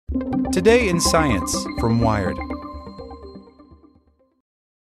Today in Science from Wired.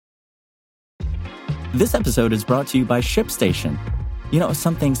 This episode is brought to you by ShipStation. You know,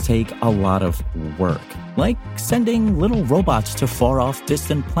 some things take a lot of work, like sending little robots to far-off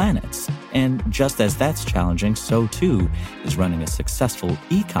distant planets. And just as that's challenging, so too is running a successful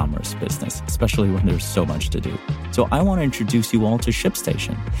e-commerce business, especially when there's so much to do. So I want to introduce you all to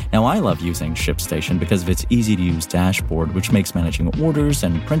ShipStation. Now, I love using ShipStation because of its easy-to-use dashboard, which makes managing orders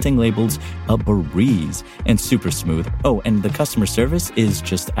and printing labels a breeze and super smooth. Oh, and the customer service is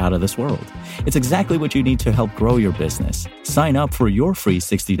just out of this world. It's exactly what you need to help grow your business. Sign up for your free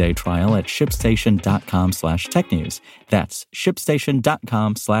 60-day trial at shipstation.com/technews. That's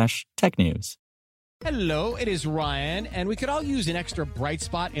shipstation.com/technews. Hello, it is Ryan, and we could all use an extra bright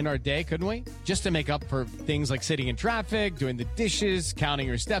spot in our day, couldn't we? Just to make up for things like sitting in traffic, doing the dishes, counting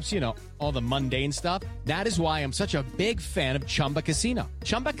your steps, all the mundane stuff. That is why I'm such a big fan of Chumba Casino.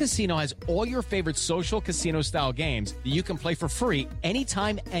 Chumba Casino has all your favorite social casino-style games that you can play for free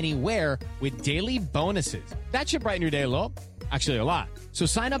anytime, anywhere with daily bonuses. That should brighten your day a little. Actually, a lot. So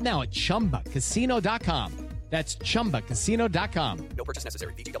sign up now at ChumbaCasino.com. That's ChumbaCasino.com. No purchase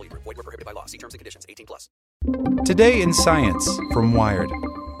necessary. VGW Group. Void where prohibited by law. See terms and conditions. 18+. Today in Science from Wired.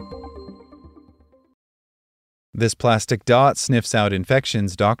 This plastic dot sniffs out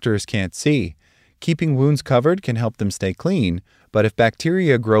infections doctors can't see. Keeping wounds covered can help them stay clean, but if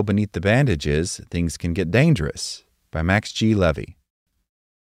bacteria grow beneath the bandages, things can get dangerous. By Max G. Levy.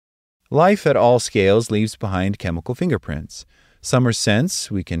 Life at all scales leaves behind chemical fingerprints. Summer scents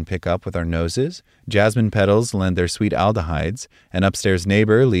we can pick up with our noses. Jasmine petals lend their sweet aldehydes. An upstairs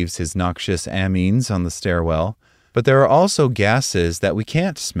neighbor leaves his noxious amines on the stairwell. But there are also gases that we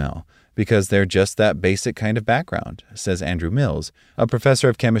can't smell because they're just that basic kind of background, says Andrew Mills, a professor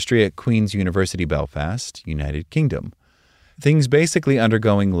of chemistry at Queen's University Belfast, United Kingdom. Things basically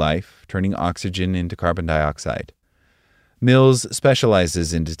undergoing life, turning oxygen into carbon dioxide. Mills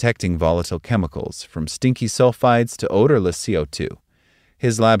specializes in detecting volatile chemicals, from stinky sulfides to odorless CO2.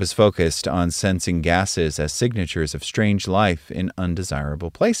 His lab is focused on sensing gases as signatures of strange life in undesirable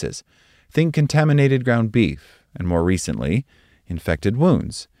places. Think contaminated ground beef, and more recently, infected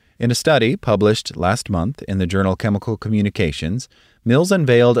wounds. In a study published last month in the journal Chemical Communications, Mills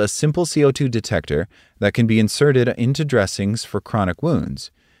unveiled a simple CO2 detector that can be inserted into dressings for chronic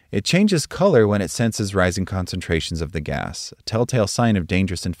wounds. It changes color when it senses rising concentrations of the gas, a telltale sign of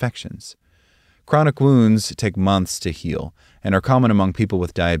dangerous infections. Chronic wounds take months to heal and are common among people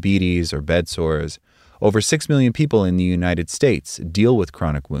with diabetes or bed sores. Over 6 million people in the United States deal with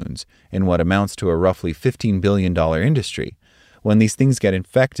chronic wounds in what amounts to a roughly $15 billion industry. When these things get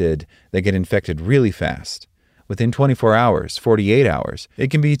infected, they get infected really fast. Within 24 hours, 48 hours, it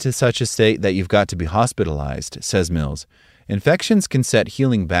can be to such a state that you've got to be hospitalized, says Mills. Infections can set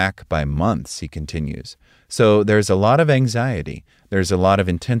healing back by months, he continues. So there's a lot of anxiety. There's a lot of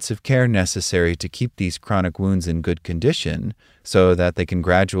intensive care necessary to keep these chronic wounds in good condition so that they can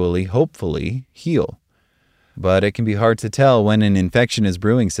gradually, hopefully, heal. But it can be hard to tell when an infection is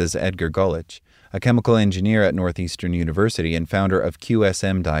brewing, says Edgar Gulich, a chemical engineer at Northeastern University and founder of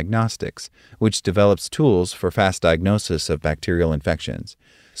QSM Diagnostics, which develops tools for fast diagnosis of bacterial infections.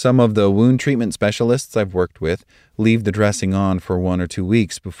 Some of the wound treatment specialists I've worked with leave the dressing on for 1 or 2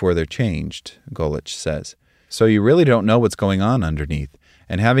 weeks before they're changed, Gulich says. So you really don't know what's going on underneath,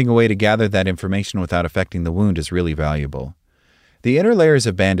 and having a way to gather that information without affecting the wound is really valuable. The inner layers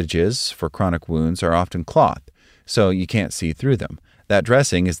of bandages for chronic wounds are often cloth, so you can't see through them. That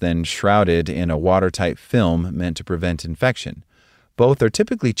dressing is then shrouded in a watertight film meant to prevent infection. Both are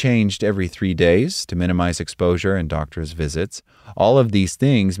typically changed every 3 days to minimize exposure and doctor's visits. All of these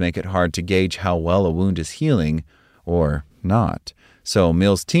things make it hard to gauge how well a wound is healing or not. So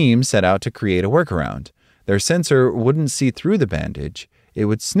Mills' team set out to create a workaround. Their sensor wouldn't see through the bandage, it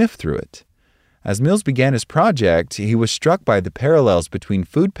would sniff through it. As Mills began his project, he was struck by the parallels between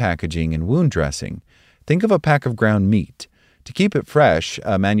food packaging and wound dressing. Think of a pack of ground meat. To keep it fresh,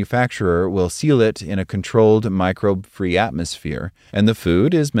 a manufacturer will seal it in a controlled microbe-free atmosphere, and the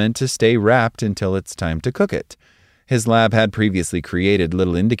food is meant to stay wrapped until it's time to cook it. His lab had previously created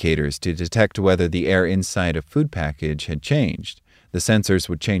little indicators to detect whether the air inside a food package had changed. The sensors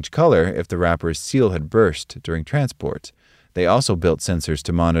would change color if the wrapper's seal had burst during transport. They also built sensors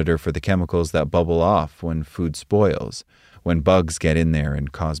to monitor for the chemicals that bubble off when food spoils, when bugs get in there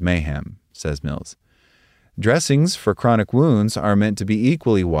and cause mayhem, says Mills. Dressings for chronic wounds are meant to be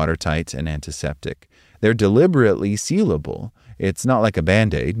equally watertight and antiseptic. They're deliberately sealable. It's not like a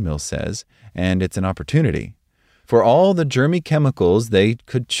Band-Aid, Mills says, and it's an opportunity. For all the germy chemicals they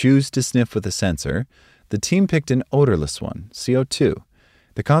could choose to sniff with a sensor, the team picked an odorless one, CO2.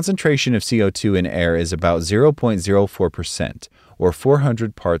 The concentration of CO2 in air is about 0.04%, or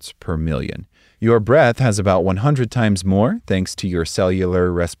 400 parts per million. Your breath has about 100 times more thanks to your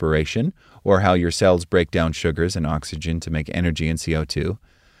cellular respiration, or how your cells break down sugars and oxygen to make energy and CO2.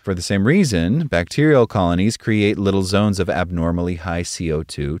 For the same reason, bacterial colonies create little zones of abnormally high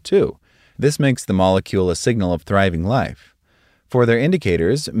CO2 too. This makes the molecule a signal of thriving life. For their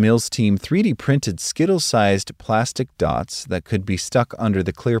indicators, Mills' team 3D printed Skittle-sized plastic dots that could be stuck under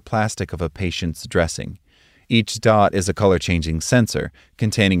the clear plastic of a patient's dressing. Each dot is a color-changing sensor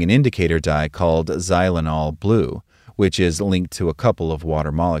containing an indicator dye called xylenol blue, which is linked to a couple of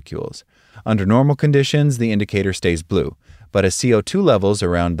water molecules. Under normal conditions, the indicator stays blue, but as CO2 levels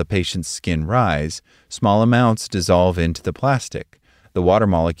around the patient's skin rise, small amounts dissolve into the plastic. The water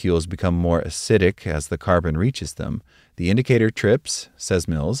molecules become more acidic as the carbon reaches them. The indicator trips, says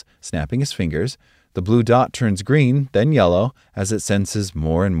Mills, snapping his fingers. The blue dot turns green, then yellow, as it senses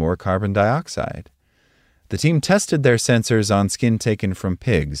more and more carbon dioxide. The team tested their sensors on skin taken from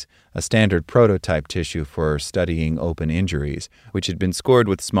pigs, a standard prototype tissue for studying open injuries, which had been scored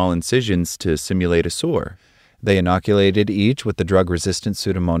with small incisions to simulate a sore. They inoculated each with the drug-resistant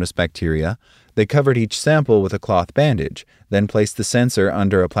Pseudomonas bacteria. They covered each sample with a cloth bandage, then placed the sensor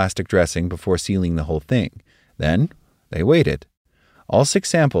under a plastic dressing before sealing the whole thing. Then they waited. All 6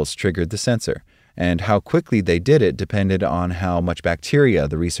 samples triggered the sensor, and how quickly they did it depended on how much bacteria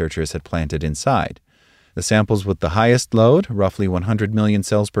the researchers had planted inside. The samples with the highest load, roughly 100 million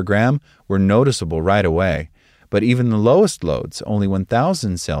cells per gram, were noticeable right away. But even the lowest loads, only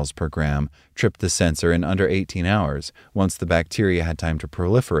 1,000 cells per gram, tripped the sensor in under 18 hours, once the bacteria had time to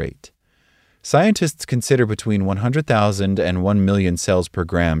proliferate. Scientists consider between 100,000 and 1 million cells per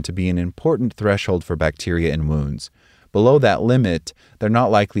gram to be an important threshold for bacteria in wounds. Below that limit, they're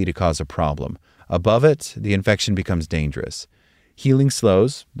not likely to cause a problem. Above it, the infection becomes dangerous. Healing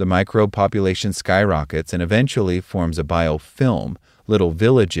slows, the microbe population skyrockets, and eventually forms a biofilm, little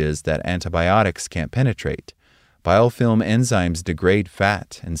villages that antibiotics can't penetrate. Biofilm enzymes degrade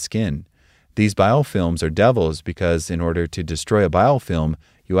fat and skin. These biofilms are devils because in order to destroy a biofilm,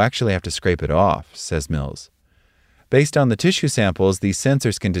 you actually have to scrape it off, says Mills. Based on the tissue samples, these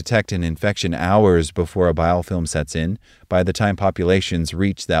sensors can detect an infection hours before a biofilm sets in. By the time populations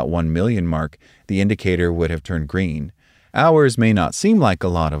reach that 1 million mark, the indicator would have turned green. Hours may not seem like a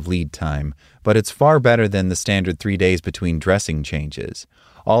lot of lead time, but it's far better than the standard 3 days between dressing changes.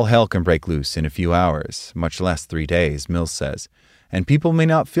 All hell can break loose in a few hours, much less 3 days, Mills says. And people may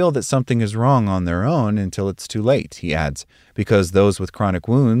not feel that something is wrong on their own until it's too late, he adds, because those with chronic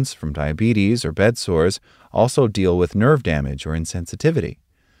wounds from diabetes or bed sores also deal with nerve damage or insensitivity.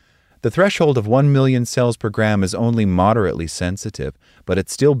 The threshold of 1 million cells per gram is only moderately sensitive, but it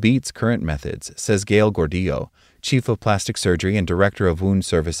still beats current methods, says Gail Gordillo, Chief of Plastic Surgery and Director of Wound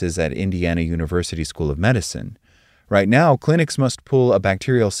Services at Indiana University School of Medicine. Right now, clinics must pull a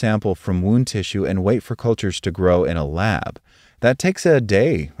bacterial sample from wound tissue and wait for cultures to grow in a lab. That takes a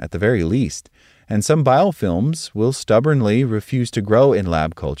day, at the very least, and some biofilms will stubbornly refuse to grow in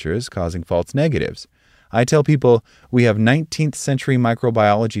lab cultures, causing false negatives. I tell people we have 19th century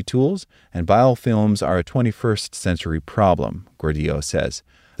microbiology tools, and biofilms are a 21st century problem, Gordillo says.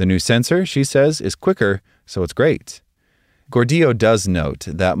 The new sensor, she says, is quicker, so it's great. Gordillo does note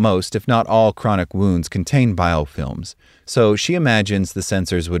that most, if not all, chronic wounds contain biofilms, so she imagines the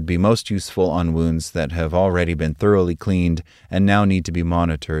sensors would be most useful on wounds that have already been thoroughly cleaned and now need to be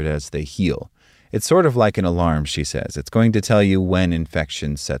monitored as they heal. It's sort of like an alarm, she says. It's going to tell you when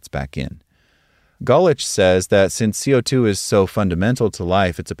infection sets back in. Gulich says that since CO2 is so fundamental to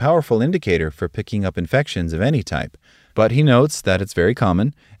life, it's a powerful indicator for picking up infections of any type. But he notes that it's very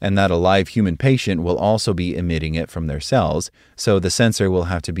common and that a live human patient will also be emitting it from their cells, so the sensor will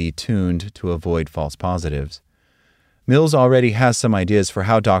have to be tuned to avoid false positives. Mills already has some ideas for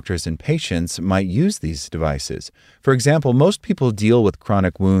how doctors and patients might use these devices. For example, most people deal with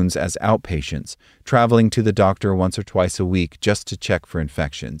chronic wounds as outpatients, traveling to the doctor once or twice a week just to check for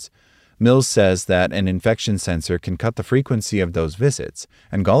infections. Mills says that an infection sensor can cut the frequency of those visits,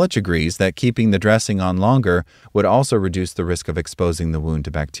 and Gulich agrees that keeping the dressing on longer would also reduce the risk of exposing the wound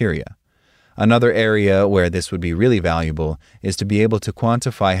to bacteria. Another area where this would be really valuable is to be able to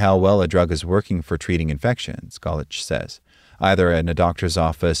quantify how well a drug is working for treating infections, Gulich says, either in a doctor's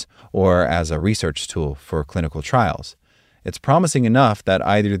office or as a research tool for clinical trials. It's promising enough that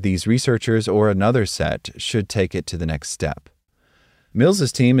either these researchers or another set should take it to the next step.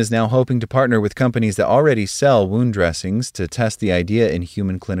 Mills's team is now hoping to partner with companies that already sell wound dressings to test the idea in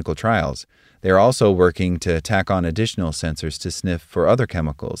human clinical trials. They're also working to tack on additional sensors to sniff for other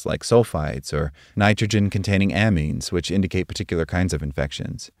chemicals like sulfides or nitrogen-containing amines, which indicate particular kinds of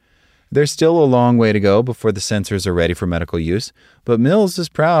infections. There's still a long way to go before the sensors are ready for medical use, but Mills is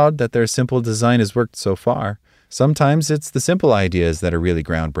proud that their simple design has worked so far. Sometimes it's the simple ideas that are really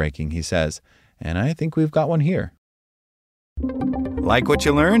groundbreaking, he says, and I think we've got one here. Like what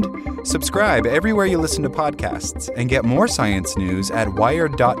you learned? Subscribe everywhere you listen to podcasts and get more science news at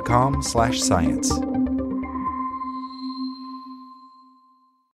wired.com/science.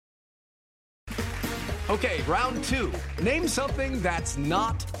 Okay, round two. Name something that's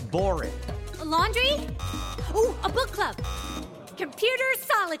not boring. A laundry? Ooh, a book club. Computer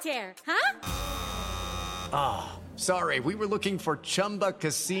solitaire, huh? Ah, sorry, we were looking for Chumba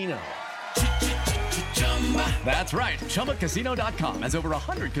Casino. That's right. ChumbaCasino.com has over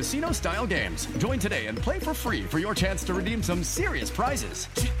 100 casino-style games. Join today and play for free for your chance to redeem some serious prizes.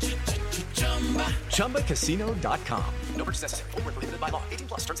 ChumbaCasino.com. No purchase necessary. Void where prohibited by law.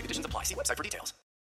 18+ terms and conditions apply. See website for details.